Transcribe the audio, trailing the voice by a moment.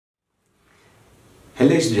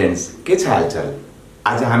Hello students, के छ हालचाल?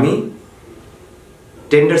 आज हामी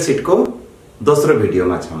टेन्डर सिटको दोस्रो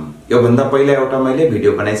भिडियोमा छौं। यो भन्दा पहिला एउटा मैले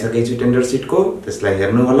भिडियो बनाइसकेको छु टेन्डर सिटको, त्यसलाई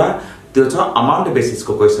हेर्नु होला। त्यो छ अमाउन्ट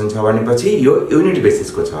बेसिसको क्वेशन छ भनेपछि यो युनिट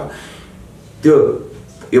बेसिसको छ। त्यो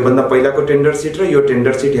यो भन्दा पहिलाको टेन्डर सिट र यो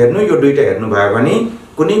टेन्डर सिट हेर्नु, यो दुईटा हेर्नु भयो भने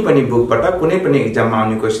कुनै पनि बुकबाट कुनै पनि एक्जाममा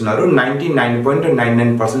आउने क्वेशनहरु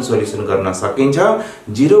 99.99% सोलुसन गर्न सकिन्छ।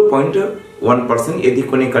 0.1% यदि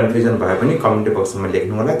कुनै कन्फ्युजन भए पनि कमेन्ट बक्समा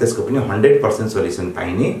लेख्नु होला, त्यसको पनि 100% सोलुसन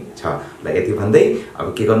पाइने छ। ल यति भन्दै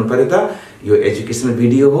अब के गर्नु पर्यो त, यो एजुकेशनल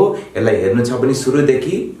भिडियो हो, यसलाई हेर्नु छ भने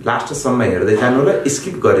सुरुदेखि लास्टसम्म हेर्दै जानु र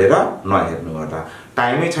स्किप गरेर नहेर्नु होला।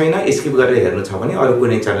 टाइमै छैन स्किप गरेर हेर्नु छ भने अरु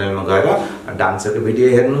कुनै च्यानलमा गएर डान्सको भिडियो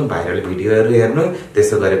हेर्नु, भाइरल भिडियोहरु हेर्नु,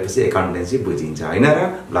 त्यसो गरेपछि एकाउन्टेन्सी बुझिन्छ हैन र।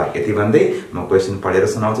 ल यति भन्दै म क्वेशन पढेर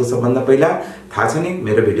सुनाउँछु। सबभन्दा पहिला थाहा छ नि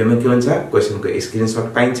मेरो भिडियोमा के हुन्छ, क्वेशनको स्क्रिनशट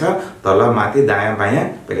पाइन्छ, तल माथि दायाँ बायाँ।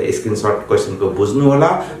 पहिला स्क्रिनशट क्वेशनको बुझ्नु होला,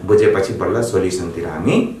 बुझेपछि बल्ल सोलुसनतिर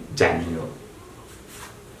हामी जाने हो।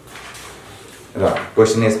 र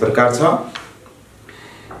क्वेशन यस प्रकार छ,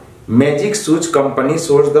 Magic Shoes Company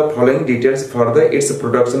shows the following details for the its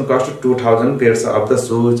production cost 2000 pairs of the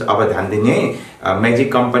shoes। अब ध्यान दिने,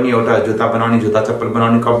 म्याजिक कम्पनी एउटा जुत्ता बनाउने, जुत्ता चप्पल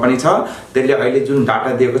बनाउने कम्पनी छ। त्यसले अहिले जुन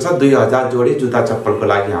डाटा दिएको छ 2000 जोडी जुत्ता चप्पलको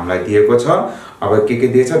लागि हामीलाई दिएको छ। अब के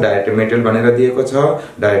दिएछ, डाइरेक्ट मेटेरियल भनेर दिएको छ,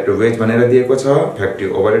 डाइरेक्ट वेज भनेर दिएको छ, फ्याक्ट्री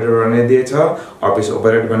ओभरहेड भनेर दिएछ, अफिस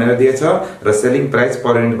ओभरहेड भनेर दिएछ र सेलिङ प्राइस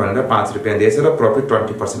पर युनिट भनेर 5 रुपैयाँ दिएछ र प्रॉफिट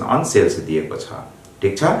 20% अन सेल्स दिएको छ।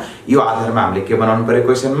 ठीक छ। यो आधारमा हामीले के बनाउनु पर्यो,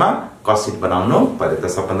 क्वेशनमा कस्ट सिट बनाउनु पर्यो। त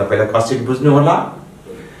सबभन्दा पहिला कस्ट सिट बुझ्नु होला।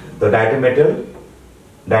 त direct material,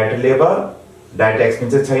 direct labour, direct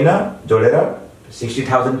expenses छैन, जोडेर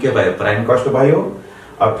 60000 के भयो, प्राइम कस्ट भयो।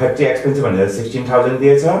 अब फ्याक्ट्री एक्सपेन्स भनेर 16000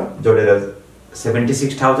 दिएछ, जोडेर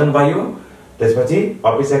 76000 भयो। त्यसपछि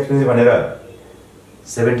अफिस एक्सपेन्स भनेर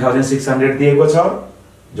 7600 दिएको छ,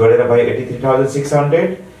 जोडेर भयो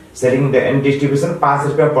 83600। सेलिङ एन्ड डिस्ट्रिब्युसन 5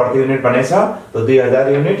 रुपैयाँ प्रति युनिट बनेछ, त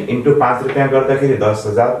 2000 युनिट इन्टु 5 रुपैयाँ गर्दाखेरि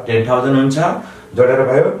 10000 10000 हुन्छ, जोडेर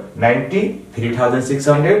भयो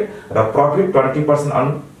 93600 र प्रॉफिट 20% अन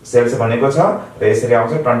सेल्स भनेको छ र यसरी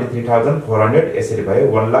आउँछ 23400, यसरी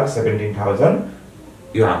भयो 117000।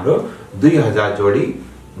 यो हाम्रो 2000 जोडी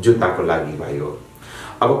जुत्ताको लागि भयो।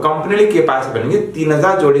 अब कम्पनीले के पाछ भने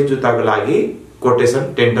 3000 जोडी जुत्ताको लागि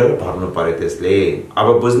कोटेसन टेन्डर भर्नु पर्यो त्यसले।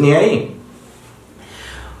 अब बुझ्ने है,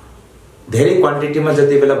 धेरै क्वान्टिटीमा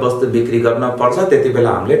जति बेला वस्तु बिक्री गर्न पर्छ त्यति बेला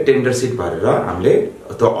हामीले टेन्डर सिट भरेर हामीले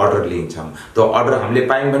त्यो अर्डर लिन्छौं। त्यो अर्डर हामीले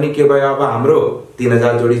पायौं भने के भयो, अब हाम्रो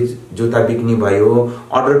 3000 जोडी जुत्ता बिक्नी भयो।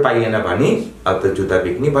 अर्डर पाइएन भने अब त्यो जुत्ता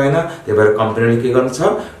बिक्नी भएन। त्यही भएर कम्पनीले के गर्छ,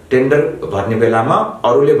 टेन्डर भर्ने बेलामा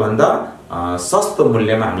अरूले भन्दा सस्तो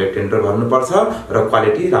मूल्यमा हामीले टेन्डर भर्नुपर्छ र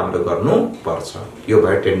क्वालिटी राम्रो गर्नुपर्छ। यो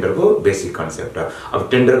भयो टेन्डरको बेसिक कन्सेप्ट। अब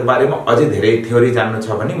टेन्डरको बारेमा अझै धेरै थ्योरी जान्नु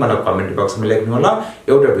छ भने मलाई कमेन्ट बक्समा लेख्नु होला।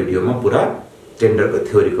 एउटा भिडियोमा पुरा टेन्डरको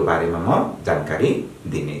थ्योरीको बारेमा म जानकारी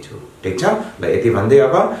दिने छु। ठीक छ। ल यति भन्दै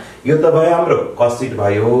अब यो त भयो हाम्रो कस्ट सिट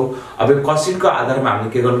भयो। अब कस्ट सिटको आधारमा हामीले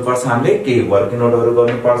के गर्नुपर्छ, हामीले के वर्किङ नोटहरु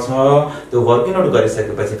गर्नुपर्छ। त्यो वर्किङ नोट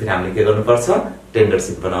गरिसकेपछि फेरि हामीले के गर्नुपर्छ, टेन्डर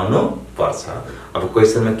सिट बनाउनु पर्छ। अब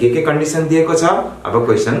क्वेशनमा के कन्डिसन दिएको छ, अब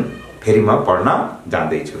क्वेशन फेरि म पढ्न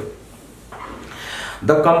जान्दै छु।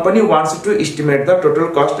 The company wants to estimate the total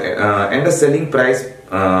cost and the selling price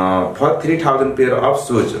for 3000 pair of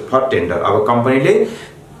shoes for tender। अब कम्पनीले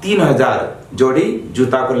 3000 जोडी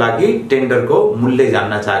जुत्ताको लागि टेन्डरको मूल्य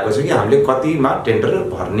जान्न चाहेको छ कि हामीले कतिमा टेन्डर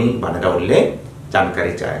भर्ने भनेर उनले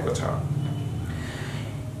जानकारी चाहेको छ।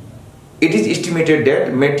 It is estimated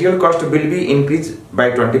that material cost will be increased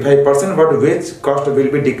by 25% but wage cost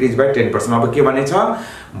will be decreased by 10%। अब के भनेछ,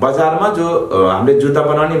 बजारमा जो हामीले जुत्ता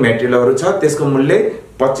बनाउने मेटेरियलहरु छ त्यसको मूल्य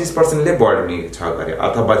 25% ले बढ्ने छ गरे,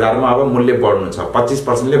 अथवा बजारमा अब मूल्य बढ्नु छ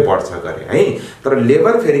 25% ले बढ्छ गरे है। तर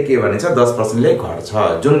लेबर फेरि के भनेछ 10% ले घट्छ।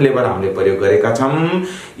 जुन लेबर हामीले प्रयोग गरेका छौं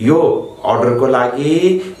यो अर्डरको लागि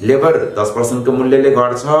लेबर 10% को मूल्यले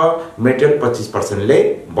घट्छ, मेटेरियल 25% ले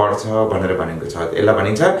बढ्छ भनेर भनेको छ। यसलाई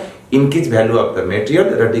भनिन्छ increase value of the material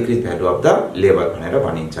र decrease value of the labour भनेर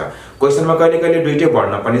भनिन्छ। क्वेशनमा कहिले कहिले दुईटै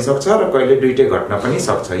बढ्न पनि सक्छ र कहिले दुईटै घट्न पनि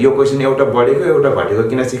सक्छ। यो क्वेशन एउटा बढेको एउटा घटेको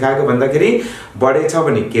किन सिकाएको भन्दाखेरि बढेछ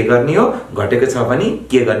भने के गर्ने हो, घटेको छ भने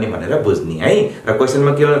के गर्ने भनेर बुझ्ने है। र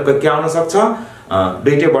क्वेशनमा के आउन सक्छ,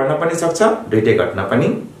 दुईटै बढ्न पनि सक्छ, दुईटै घट्न पनि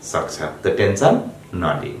सक्छ। त टेन्सन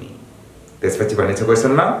नलिने। त्यसपछि भनेछ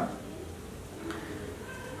क्वेशनमा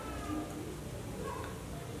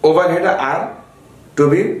overhead are to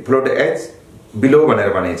be flowed as below भनेर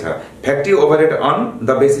भनेछ factory overhead on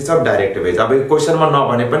the basis of direct wage. अब यो क्वेशनमा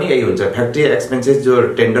नभने पनि यही हुन्छ, फ्याक्ट्री एक्सपेन्सेस जो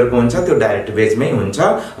टेन्डरको हुन्छ त्यो डाइरेक्ट वेजमै हुन्छ।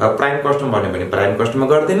 प्राइम कस्टमा भन्यो भने प्राइम कस्टमा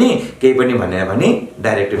गर्दिने, केही पनि भन्यो भने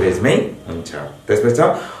डाइरेक्ट वेजमै हुन्छ। त्यसपछि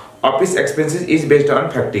office expenses is based on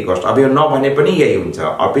factory cost. अब यो नभने पनि यही हुन्छ,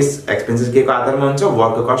 अफिस एक्सपेन्सेस के को आधारमा हुन्छ,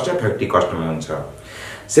 वर्क कस्ट र फ्याक्ट्री कस्टमा हुन्छ।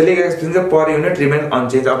 Selling expenses per unit remain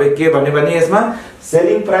unchanged. अब के भन्यो भने यसमा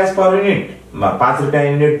सेलिङ प्राइस पर युनिट 5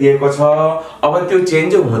 रुपैयाँ युनिट दिएको छ, अब त्यो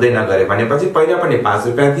चेन्ज हुँदैन गरे भनेपछि पहिला पनि 5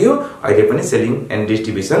 रुपैयाँ थियो, अहिले पनि सेलिङ एन्ड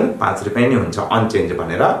डिस्ट्रिब्युसन 5 रुपैयाँ नै हुन्छ, अनचेन्ज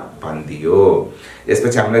भनेर भनिदियो।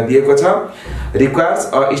 यसपछि हामीलाई दिएको छ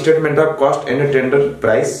requires a statement of cost and tender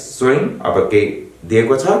price showing. अब के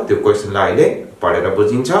दिएको छ त्यो क्वेशनलाई अहिले पढेर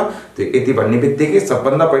बुझिन्छ। त्यो यति भन्ने बित्तिकै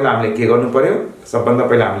सबभन्दा पहिला हामीले के गर्नु पर्यो, सबभन्दा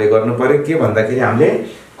पहिला हामीले गर्नु पर्यो के भन्दाखेरि हामीले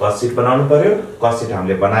कस्ट सिट बनाउनु पर्यो। कस्ट सिट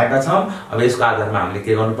हामीले बनाएका छौं, अब यसको आधारमा हामीले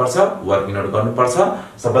के गर्नुपर्छ, वर्किङ नोट गर्नुपर्छ।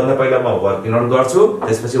 सबभन्दा पहिला म वर्किङ नोट गर्छु,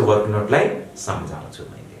 त्यसपछि वर्किङ नोटलाई सम्झाउँछु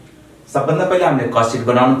मैले। सबभन्दा पहिला हामीले कस्ट सिट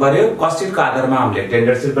बनाउनु पर्यो, कस्ट सिटको आधारमा हामीले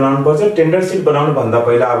टेन्डर सिट बनाउनु पर्छ। टेन्डर सिट बनाउनु भन्दा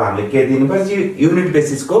पहिला अब हामीले के दिनुपर्छ, युनिट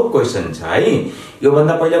बेसिसको क्वेशन छ है। यो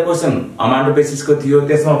भन्दा पहिला क्वेशन अमाउन्ट बेसिसको थियो,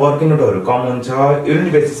 त्यसमा वर्किङ नोटहरु कम हुन्छ,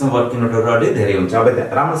 युनिट बेसिसमा वर्किङ नोटहरु अलि धेरै हुन्छ। अब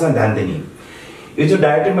राम्रोसँग ध्यान दिनु, यो जो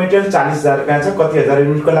डाइरेक्ट मेटेरियल 40,000 रुपैयाँ छ, कति हजार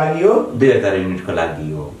युनिटको लागि हो, 2000 युनिटको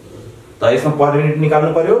लागि हो। त यसमा पर युनिट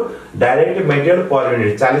निकाल्नु पर्यो। डाइरेक्ट मेटेरियल पर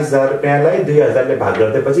युनिट 40,000 रुपैयाँलाई 2000 ले भाग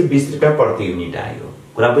गर्दैपछि 20 रुपैयाँ प्रति युनिट आयो।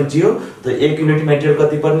 कुरा बुझियो? त 1 युनिट मेटेरियल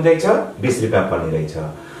कति पर्ने रहेछ, 20 रुपैयाँ पर्ने रहेछ।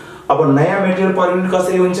 अब नयाँ मेटेरियल पर युनिट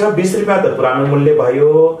कसरी हुन्छ, 20 रुपैयाँ त पुरानो मूल्य भयो।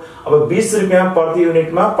 अब 20 रुपैयाँ प्रति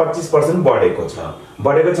युनिटमा 25% बढेको छ,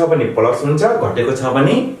 बढेको छ भने प्लस हुन्छ, घटेको छ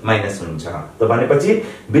भने माइनस हुन्छ। त भनेपछि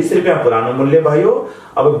 20 रुपैयाँ पुरानो मूल्य भयो।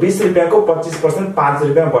 अब 20 रुपैयाँको 25% 5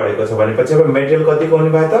 रुपैयाँ बढेको छ भनेपछि अब मेटेरियल कतिको हुने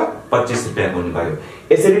भयो त, 25 रुपैयाँको हुने भयो।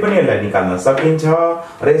 यसरी पनि यसलाई निकाल्न सकिन्छ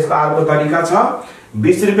र यसको अर्को तरिका छ,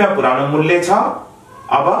 20 रुपैयाँ पुरानो मूल्य छ,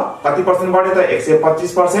 अब कति पर्सेन्ट बढ्यो त,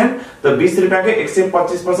 125%। त 20 रुपैयाँको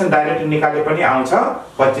 125% डाइरेक्ट निकाले पनि आउँछ,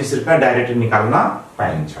 25 रुपैयाँ डाइरेक्ट निकाल्न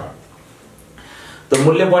पाइन्छ। त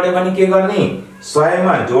मूल्य बढ्यो भने के गर्ने, 100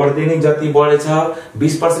 मा जोड दिने, जति बढेछ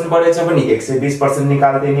 20% बढेछ भने 120%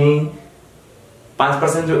 निकाल्दिने,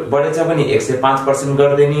 5% बढेछ भने 105%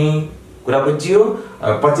 गर्दिने। कुरा बुझियो?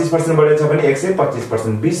 25% बढेछ भने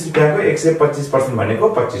 125%, 20 रुपैयाँको 125% भनेको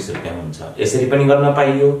 25 रुपैयाँ हुन्छ। यसरी पनि गर्न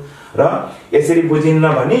पाइयो। र यसरी बुझिन्न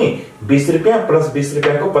भने 20 रुपैयाँ प्लस 20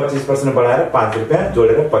 रुपैयाँको 25% बढाएर 5 रुपैयाँ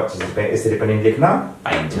जोडेर 25 रुपैयाँ यसरी पनि लेख्न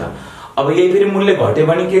पाइन्छ। अब यही फेरि मूल्य घट्यो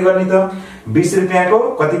भने के गर्ने त, 20 रुपैयाँको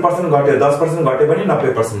कति पर्सेन्ट घट्यो, 10% घट्यो भने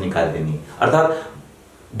 90% निकाल्दिने। अर्थात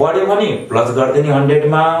बढ्यो भने प्लस गर्दिने 100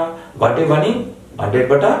 मा, घट्यो भने 100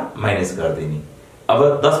 बाट माइनस गर्दिने।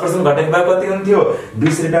 अब 10% घटेको भए कति हुन्थ्यो,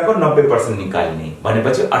 20 रुपैयाँको 90% निकाल्ने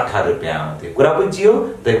भनेपछि 18 रुपैयाँ आउँथ्यो। कुरा बुझियो?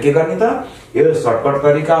 त के गर्ने त, यो सर्टकट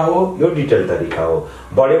तरिका हो, यो डिटेल तरिका हो।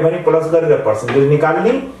 बढ्यो भने प्लस गरेर पर्सेन्टेज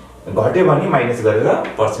निकाल्ने, घट्यो भने माइनस गरेर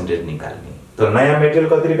पर्सेन्टेज निकाल्ने। त नयाँ मेटेरियल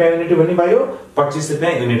कति रुपैयाँ युनिट भन्ने भयो, 25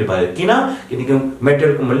 रुपैयाँ युनिट भयो। किनकि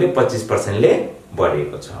मेटेरियलको मूल्य 25% ले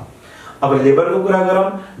बढेको छ। अब लेबरको कुरा गरौँ,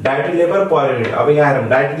 डाइरेक्ट लेबर पर युनिट। अब यहाँ हेरौँ,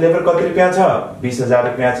 डाइरेक्ट लेबर कति रुपैयाँ छ, 20,000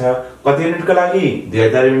 रुपैयाँ छ, कति युनिटको लागि,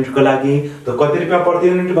 2000 युनिटको लागि। त कति रुपैयाँ प्रति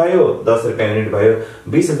युनिट भयो, 10 रुपैयाँ युनिट भयो।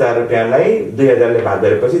 20,000 रुपैयाँलाई 2000 ले भाग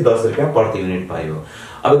गरेपछि 10 रुपैयाँ प्रति युनिट भयो।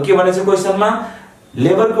 अब के भनेछ क्वेशनमा,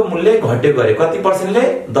 लेबरको मूल्य घट्यो गरे, कति पर्सेन्ट ले,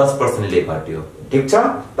 10% ले घट्यो। ठीक छ?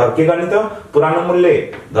 तब के गर्ने त, पुरानो मूल्य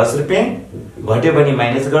 10 रुपैयाँ, घट्यो भने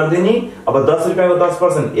माइनस गर्दिने। अब 10 रुपैयाँको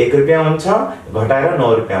 10% 1 रुपैयाँ हुन्छ, घटाएर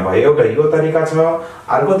 9 रुपैयाँ भयो। एउटा यो तरिका छ।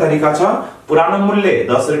 अर्को तरिका छ, पुरानो मूल्य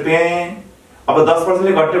 10 रुपैयाँ, अब 10%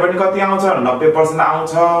 ले घट्यो भने कति आउँछ, 90%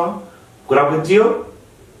 आउँछ। कुरा बुझियो?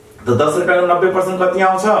 त 10 रुपैयाँको 90% कति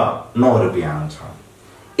आउँछ, 9 रुपैयाँ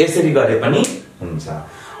आउँछ। यसरी गरे पनि हुन्छ।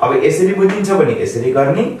 अब यसरी बुझिन्छ भने यसरी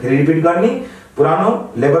गर्ने, फेरि रिपिट गर्ने। पुरानो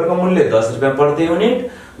लेबरको मूल्य 10 रुपैयाँ प्रति युनिट,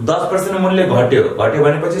 10% मूल्य घट्यो, घट्यो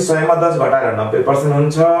भनेपछि 100 मा 10 घटाएर 90%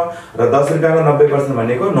 हुन्छ र 10 रुपैयाँको 90%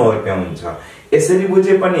 भनेको 9 रुपैयाँ हुन्छ। यसरी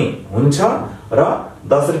बुझे पनि हुन्छ र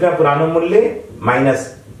 10 रुपैयाँ पुरानो मूल्य माइनस,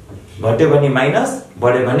 घट्यो भने माइनस,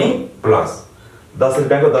 बढ्यो भने प्लस। 10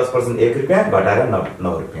 रुपैयाँको 10% 1 रुपैयाँ, घटाएर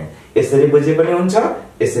 9 रुपैयाँ। यसरी बुझे पनि हुन्छ,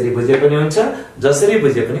 यसरी बुझे पनि हुन्छ। जसरी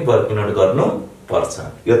बुझे पनि वर्किङ नोट गर्नु पर्छ।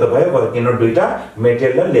 यो त भयो वर्किङ नोट दुईटा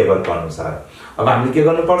मेटेरियल र लेबरको अनुसार। अब हामीले के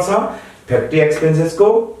गर्नु पर्छ, फ्याक्ट्री एक्सपेन्सेसको,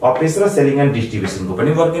 अफिस र सेलिङ एन्ड डिस्ट्रिब्युसनको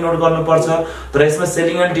पनि वर्किङ नोट गर्नु पर्छ। तर यसमा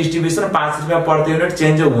सेलिङ एन्ड डिस्ट्रिब्युसन 5 रुपैयाँ प्रति युनिट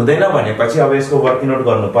चेन्ज हुँदैन भनेपछि अब यसको वर्किङ नोट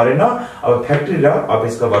गर्नु परेन। अब फ्याक्ट्री र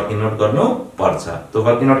अफिसको वर्किङ नोट गर्नु पर्छ। त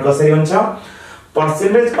वर्किङ नोट कसरी हुन्छ,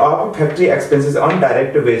 percentage of factory expenses on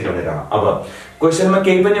direct wage भनेर। अब क्वेशनमा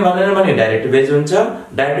केही पनि भनेन भने डाइरेक्ट वेज हुन्छ,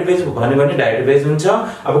 डाइरेक्ट वेज भन्यो भने डाइरेक्ट वेज हुन्छ।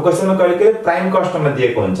 अब क्वेशनमा कहिले प्राइम कस्टमा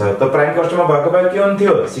दिएको हुन्छ, त प्राइम कस्टमा भएको भए के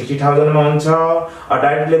हुन्थ्यो 60,000 मा हुन्छ,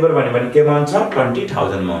 डाइरेक्ट लेबर भन्यो भने केमा हुन्छ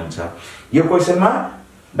 20,000 मा हुन्छ। यो क्वेशनमा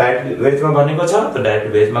डाइरेक्ट वेजमा भनेको छ त डाइरेक्ट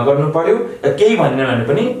वेजमा गर्नु पर्यो, केही भनेन भने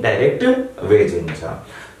पनि डाइरेक्ट वेज हुन्छ।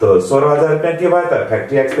 त 16,000 रुपैयाँ के भयो त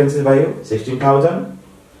फ्याक्ट्री एक्सपेन्सेस भयो 16,000,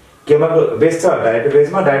 केमा बेस छ डाइरेक्ट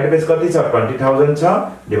वेजमा, डाइरेक्ट वेज कति छ 20,000 छ,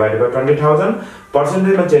 डिवाइडेड बाइ 20,000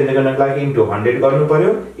 पर्सेन्टेजमा चेन्ज गर्नको लागि इन्टु 100 गर्नु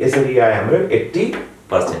पर्यो। यसरी आयो हाम्रो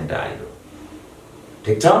 80% आयो।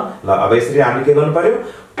 ठीक छ ल। अब यसरी हामीले के गर्नु पर्यो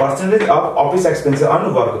percentage of office expenses on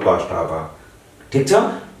work cost. अब ठीक छ,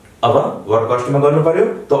 अब वर्क कस्टमा गर्नु पर्यो।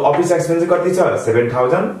 त अफिस एक्सपेन्सेस कति छ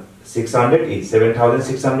 7,600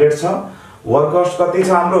 7,600 छ। वर्क कस्ट कति छ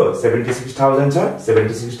हाम्रो 76,000 छ,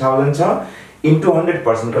 76,000 छ, इन्टु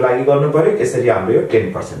 100% को लागि गर्नु पर्यो। यसरी हाम्रो यो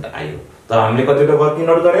 10% आयो। त हामीले कतिवटा वर्किङ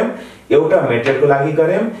नोट गर्यौं, एउटा मेटेरियलको लागि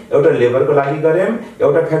गर्यौं, एउटा लेबरको लागि गर्यौं,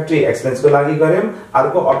 एउटा फ्याक्ट्री एक्सपेन्सको लागि गर्यौं,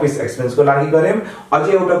 अर्को अफिस एक्सपेन्सको लागि गर्यौं,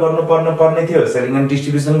 अझै एउटा पर्ने थियो सेलिङ एन्ड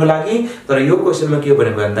डिस्ट्रिब्युसनको लागि। तर यो क्वेशनमा के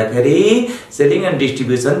भनेको भन्दाखेरि सेलिङ एन्ड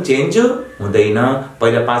डिस्ट्रिब्युसन चेन्ज हुँदैन,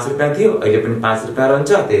 पहिला 5 रुपैयाँ थियो अहिले पनि 5 रुपैयाँ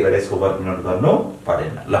रहन्छ, त्यही भएर यसको वर्किङ नोट गर्नु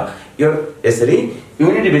परेन। ल यो यसरी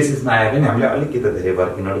युनिट बेसिसमा आयो भने हामीले अलिकति धेरै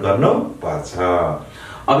वर्किङ नोट गर्नु पर्छ।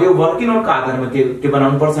 अब यो वर्किङ नोटको आधारमा के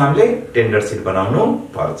बनाउनु पर्छ हामीले टेन्डर सिट बनाउनु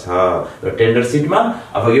पर्छ। र टेन्डर सिटमा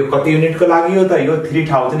अब यो कति युनिटको लागि हो त यो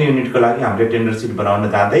 3000 युनिटको लागि हामीले टेन्डर सिट बनाउन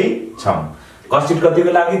जाँदै छौं। कस्ट सिट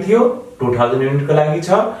कतिको लागि थियो 2000 युनिटको लागि छ,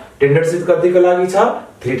 टेन्डर सिट कतिको लागि छ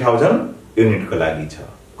 3000 युनिटको लागि छ।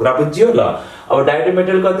 कुरा बुझ्यो ल। अब डाइरेक्ट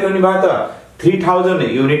मेटेरियल कति हुने भयो त 3000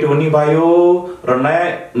 युनिट हुने भयो र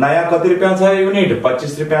नयाँ कति रुपैयाँ छ युनिट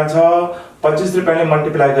 25 रुपैयाँ छ। 25 रुपैयाँले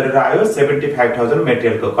मल्टिप्लाई गरेर आयो 75,000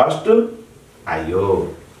 मेटेरियलको कस्ट आयो।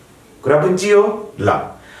 कुरा बुझियो ल।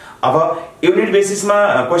 अब युनिट बेसिसमा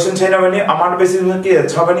क्वेशन छैन भने अमाउन्ट बेसिसमा के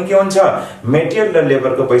छ भने के हुन्छ मेटेरियल र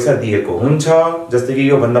लेबरको पैसा दिएको हुन्छ। जस्तै कि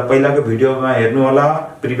यो भन्दा पहिलाको भिडियोमा हेर्नु होला,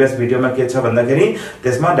 प्रिभियस भिडियोमा के छ भन्दाखेरि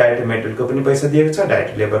त्यसमा डाइरेक्ट मेटेरियलको पनि पैसा दिएको छ,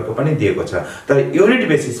 डाइरेक्ट लेबरको पनि दिएको छ। तर युनिट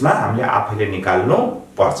बेसिसमा हामीले आफैले निकाल्नु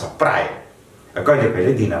पर्छ। प्राय कहिले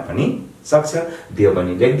कहिले दिन पनि सक्छ, दियो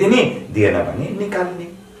भने लेखिदिने, दिएन भने निकाल्ने।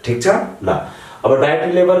 ठीक छ ल। अब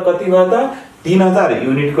डाइरेक्ट लेबर कति भयो त 3000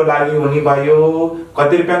 युनिटको लागि हुने भयो।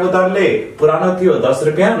 कति रुपैयाँको दरले पुरानो थियो 10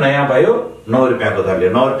 रुपैयाँ, नयाँ भयो 9 रुपैयाँको दरले,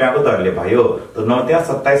 9 रुपैयाँको दरले भयो। त 9 त्यहाँ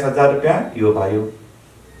 27,000 रुपैयाँ यो भयो।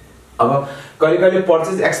 अब कहिले कहिले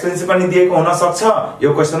पर्चेज एक्सपेन्स पनि दिएको हुन सक्छ,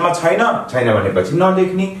 यो क्वेशनमा छैन भनेपछि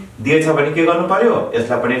नलेख्ने, दिएछ भने के गर्नु पर्यो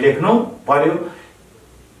यसलाई पनि लेख्नु पर्यो।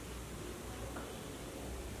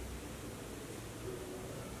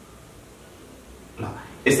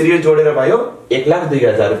 यसरी यो जोडेर भयो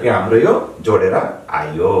 1,02,000 रुपैयाँ हाम्रो यो जोडेर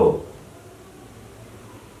आयो।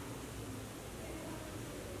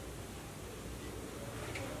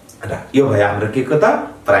 र यो भयो हाम्रो के को त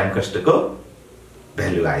प्राइम कस्टको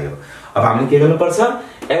भ्यालु आयो। अब हामीले के गर्नु पर्छ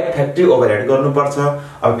एड फ्याक्ट्री ओभरहेड गर्नु पर्छ।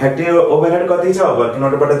 अब फ्याक्ट्री ओभरहेड कति छ वर्किङ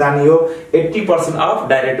नोटबाट जाने हो 80% of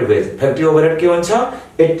direct wage. Factory overhead के हुन्छ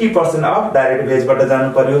 80% अफ डाइरेक्ट वेजबाट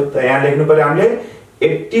जानु पर्यो। त यहाँ लेख्नु पर्यो हामीले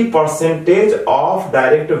 80% अफ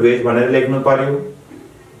डाइरेक्ट वेज भनेर लेख्नु पर्यो।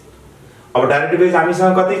 अब डाइरेक्ट वेज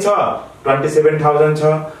हामीसँग कति छ 27,000 छ।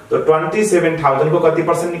 त 27,000 को कति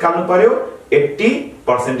पर्सेन्ट निकाल्नु पर्यो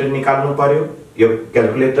 80% निकाल्नु पर्यो। यो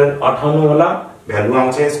क्याल्कुलेटर अठाउनु होला, भ्यालु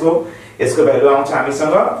आउँछ यसको भ्यालु आउँछ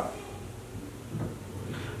हामीसँग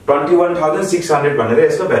 21,600 भनेर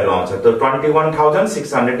यसको भ्यालु आउँछ। त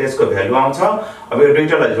 21,600 यसको भ्यालु आउँछ। अब यो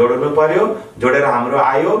दुईटालाई जोड्नु पर्यो, जोडेर हाम्रो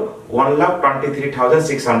आयो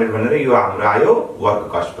 1,23,600 भनेर यो हाम्रो आयो वर्क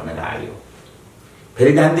कस्ट भनेर आयो।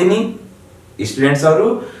 फेरि ध्यान दिने स्टुडेन्ट्सहरु,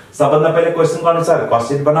 सबभन्दा पहिले क्वेशनको अनुसार कस्ट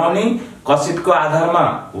सिट बनाउने, कस्ट सिटको आधारमा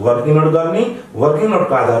वर्किङ नोट गर्ने, वर्किङ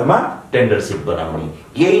नोटको आधारमा टेन्डर सिट बनाउने।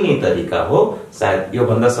 यही नै तरिका हो। सायद यो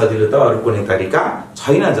भन्दा सजिलो त अरु कुनै तरिका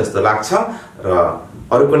छैन जस्तो लाग्छ। र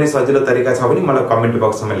अरु कुनै सजिलो तरिका छ भने मलाई कमेन्ट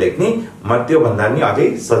बक्समा लेख्ने, म त्यो भन्दा नि अझै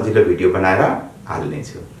सजिलो भिडियो बनाएर हाल्ने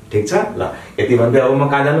छु। ठीक छ ल। यति भन्दै अब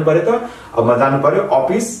म कहाँ जानु पर्यो त अब म जानु पर्यो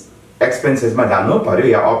अफिस एक्सपेन्सेसमा जानु पर्यो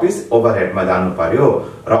या अफिस ओभरहेडमा जानु पर्यो।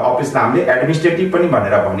 र अफिसलाई हामीले एडमिनिस्ट्रेटिभ पनि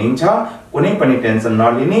भनेर भनिन्छ, कुनै पनि टेन्सन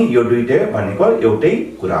नलिने, यो दुईटै भनेको एउटै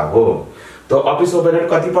कुरा हो। त अफिस ओभरहेड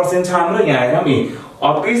कति पर्सेन्ट छ हाम्रो यहाँ हेरौँ नि,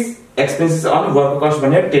 office expenses on work cost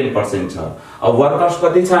भनेर 10% छ। अब वर्क कस्ट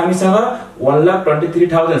कति छ हामीसँग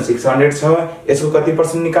 1,23,600 छ। यसको कति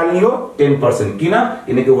पर्सेन्ट निकाल्ने हो 10%।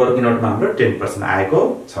 किनकि वर्किङ नोटमा हाम्रो 10% आएको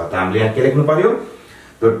छ। त हामीले यहाँ के लेख्नु पर्यो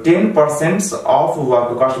तो 10% अफ वर्क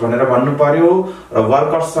कस्ट भनेर भन्नु पर्यो र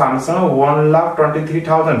वर्कर्स छ हामीसँग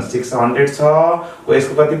 1,23,600 छ को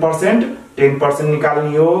यसको कति पर्सेन्ट 10%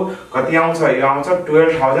 निकाल्ने हो कति आउँछ यो आउँछ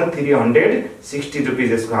 12,360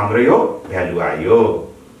 रुपैयाँ यसको हाम्रो यो भ्यालु आयो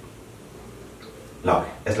ल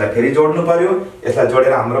यसलाई फेरि जोड्नु पर्यो यसलाई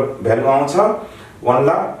जोडेर हाम्रो भ्यालु आउँछ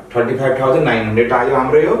 1,35,900 आयो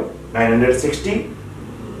हाम्रो यो 960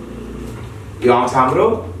 यो आउँछ हाम्रो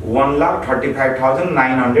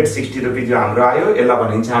 1,35,960 रुपैयाँ जो हाम्रो आयो यसलाई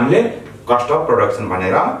भनिन्छ हामीले कस्ट अफ प्रोडक्सन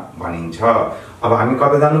भनेर भनिन्छ अब हामी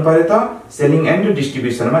कता जानु पर्यो त सेलिङ एन्ड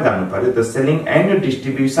डिस्ट्रिब्युसनमा जानु पर्यो त सेलिङ एन्ड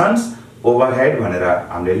डिस्ट्रिब्युसन्स ओभरहेड भनेर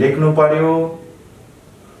हामीले लेख्नु पर्यो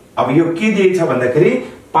अब यो के दिएछ भन्दाखेरि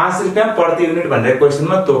 5 रुपैयाँ प्रति युनिट भनेर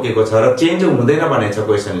क्वेशनमा तोकेको छ र चेन्ज हुँदैन भनेछ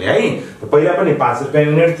क्वेशनले है पहिला पनि 5 रुपैयाँ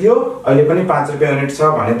युनिट थियो अहिले पनि 5 रुपैयाँ युनिट छ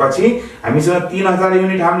भनेपछि हामीसँग 3000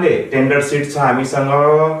 युनिट हामीले टेन्डर सिट छ हामीसँग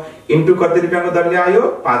इन्टु कति रुपैयाँको दरले आयो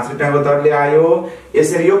 5 रुपैयाँको दरले आयो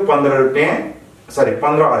यसरी यो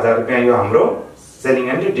 15,000 रुपैयाँ यो हाम्रो सेलिङ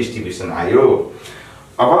एन्ड डिस्ट्रिब्युसन आयो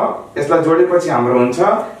अब यसलाई जोडेपछि हाम्रो हुन्छ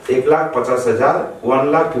 1,50,000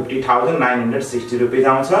 1,50,960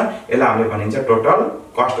 रुपैयाँ आउँछ यसलाई हामीले भनिन्छ टोटल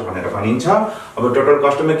कस्ट भनेर भनिन्छ अब टोटल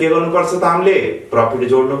कस्टमा के गर्नुपर्छ त हामीले प्रॉफिट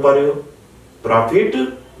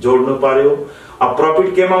जोड्नु पर्यो अब प्रॉफिट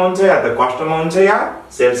केमा हुन्छ या त कस्टमा हुन्छ या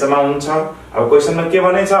सेल्समा हुन्छ अब क्वेशनमा के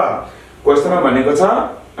भनेछ क्वेशनमा भनेको छ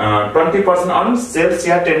 20% on sales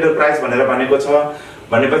yeah tender price भनेर भनेको छ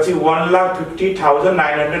भनेपछि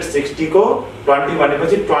 1,50,960 को 20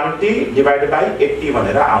 भनेपछि 20/80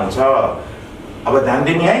 भनेर आउँछ अब ध्यान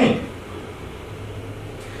दिने है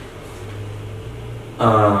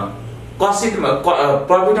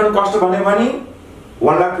प्रॉफिट अन कस्ट भन्यो भने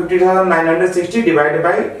 1,50,960 डिवाइडेड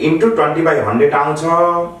बाइ इन्टु 20/100 आउँछ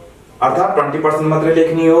अर्थात 20% मात्रै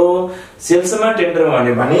लेख्ने हो सेल्समा टेन्डर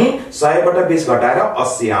भन्यो भने 100/20 घटाएर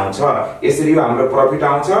 80 आउँछ यसरी हाम्रो प्रॉफिट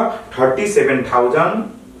आउँछ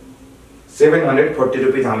 37,740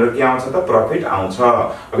 रुपैयाँ हाम्रो के आउँछ त प्रॉफिट आउँछ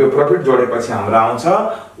अब यो प्रॉफिट जोडेपछि हाम्रो आउँछ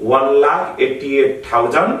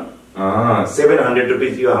 1,88,700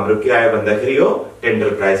 रुपैयाँ यो हाम्रो के आयो भन्दाखेरि यो टेन्डर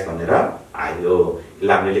प्राइस भनेर आयो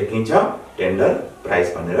यसलाई हामीले लेखिन्छ टेन्डर प्राइस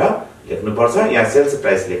भनेर लेख्नु पर्छ या सेल्स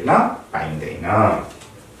प्राइस लेख्न पाइँदैन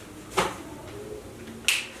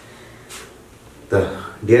त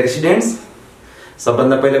डियर स्टुडेन्ट्स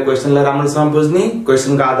सबभन्दा पहिला क्वेशनलाई राम्रोसँग बुझ्ने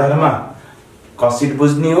क्वेशनको आधारमा कस्ट सिट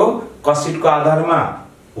बुझ्ने हो कस्ट सिटको आधारमा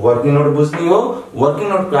वर्किङ नोट बुझ्ने हो वर्किङ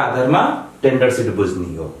नोटको आधारमा टेन्डर सिट बुझ्ने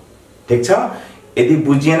हो ठीक छ यदि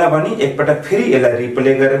बुझिएन भने एकपटक फेरि यसलाई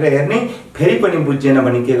रिप्ले गरेर हेर्ने फेरि पनि बुझिएन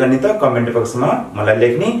भने के गर्ने त कमेन्ट बक्समा मलाई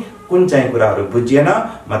लेख्ने कुन चाहिँ कुराहरू बुझिएन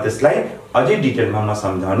म त्यसलाई अझै डिटेलमा म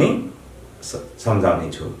सम्झाउने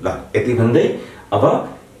छु ल यति भन्दै अब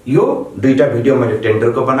यो दुईटा भिडियो मैले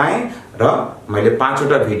टेन्डरको बनाए र मैले 5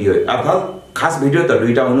 वटा भिडियो अर्थात खास भिडियो त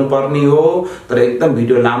दुईटा हुनु पर्ने हो तर एकदम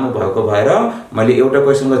भिडियो लामो भएको भएर मैले एउटा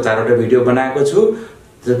क्वेशनको 4 वटा भिडियो बनाएको छु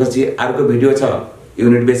त्यसपछि अर्को भिडियो छ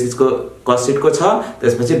युनिट बेसिसको कस्ट सिटको छ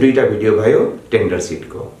त्यसपछि दुईटा भिडियो भयो टेन्डर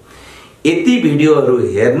सिटको यति भिडियोहरू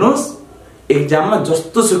हेर्नुस् एक्जाममा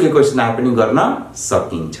जस्तो सुकै क्वेशन आए पनि गर्न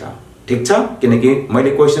सकिन्छ ठीक छ किनकि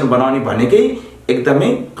मैले क्वेशन बनाउने भनेकै एकदमै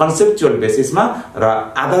कन्सेप्चुअल बेसिसमा र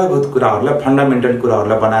आधारभूत कुराहरूलाई फन्डामेन्टल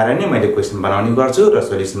कुराहरूलाई बनाएर नै मैले क्वेशन बनाउने गर्छु र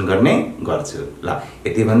सोल्युसन गर्ने गर्छु ल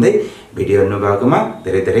यति भन्दै भिडियो हेर्नु भएकोमा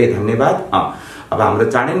धेरै धेरै धन्यवाद अब हाम्रो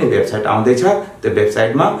चाँडै नै वेबसाइट आउँदैछ त्यो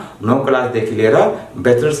वेबसाइटमा 9 क्लासदेखि लिएर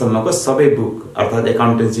ब्याचलर सम्मको सबै बुक अर्थात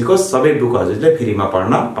एकाउन्टेन्सीको सबै बुक हजुरले फ्रीमा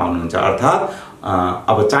पढ्न पाउनुहुन्छ अर्थात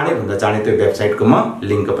अब चाँडै भन्दा चाँडै त्यो वेबसाइटको म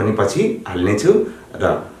लिंक पनि पछि हाल्ने छु र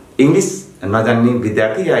इंग्लिश नजान्ने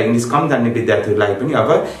विद्यार्थी या इंग्लिश कम जान्ने विद्यार्थीहरूलाई पनि अब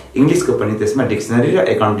इंग्लिशको पनि त्यसमा डिक्सनरी र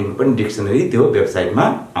एकाउन्टिङको पनि डिक्सनरी त्यो वेबसाइटमा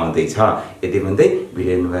आउँदैछ यति भन्दै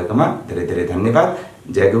भिडियो हेर्नु भएकोमा धेरै धेरै धन्यवाद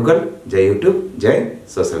जय गुगल जय युट्युब जय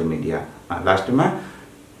सोशल मिडिया लास्टमा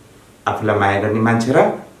आफूलाई माया गर्ने मान्छे र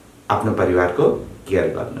आफ्नो परिवारको केयर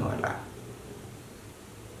गर्नु होला।